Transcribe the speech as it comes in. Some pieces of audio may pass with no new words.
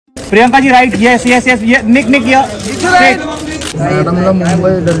Priyanka ji right, yes yes yes, Nick Nick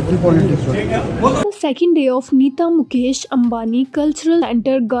The second day of Nita Mukesh Ambani Cultural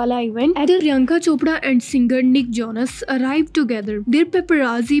Center Gala event, actor Priyanka Chopra and singer Nick Jonas arrived together. Their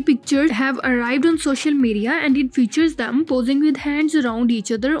paparazzi pictures have arrived on social media and it features them posing with hands around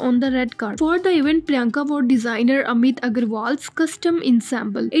each other on the red carpet. For the event, Priyanka wore designer Amit Agarwal's custom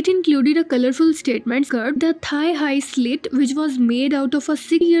ensemble. It included a colorful statement skirt, the thigh-high slit, which was made out of a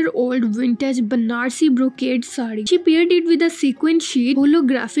 6-year-old vintage Banarsi brocade sari. She paired it with a sequin sheet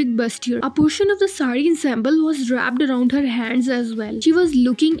holographic bustier. A portion of the sari ensemble was wrapped around her hands as well. She was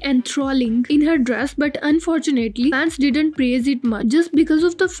looking enthralling in her dress, but unfortunately, fans didn't praise it much just because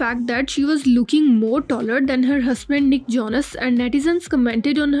of the fact that she was looking more taller than her husband Nick Jonas, and netizens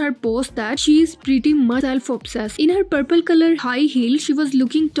commented on her post that she is pretty much self-obsessed. In her purple color high heel, she was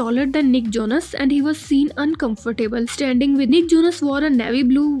looking taller than Nick Jonas and he was seen uncomfortable standing with. Nick Jonas wore a navy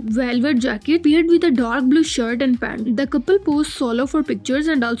blue velvet jacket paired with a dark blue shirt and pants. The couple posed solo for pictures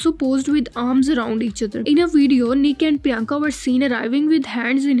and also posed with arms around each other. In a video, Nick and Priyanka were seen arriving with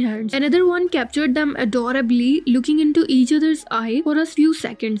hands in hands. Another one captured them adorably looking into each other's eye for a few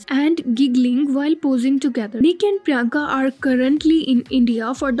seconds and giggling while posing together. Nick and Priyanka are currently in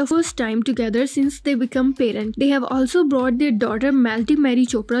India for the first time together since they become parents. They have also brought their daughter Malti Mary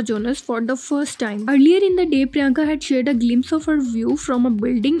Chopra Jonas for the first time. Earlier in the day, Priyanka had shared a glimpse of her view from a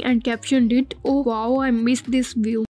building and captioned it, "Oh wow, I missed this view."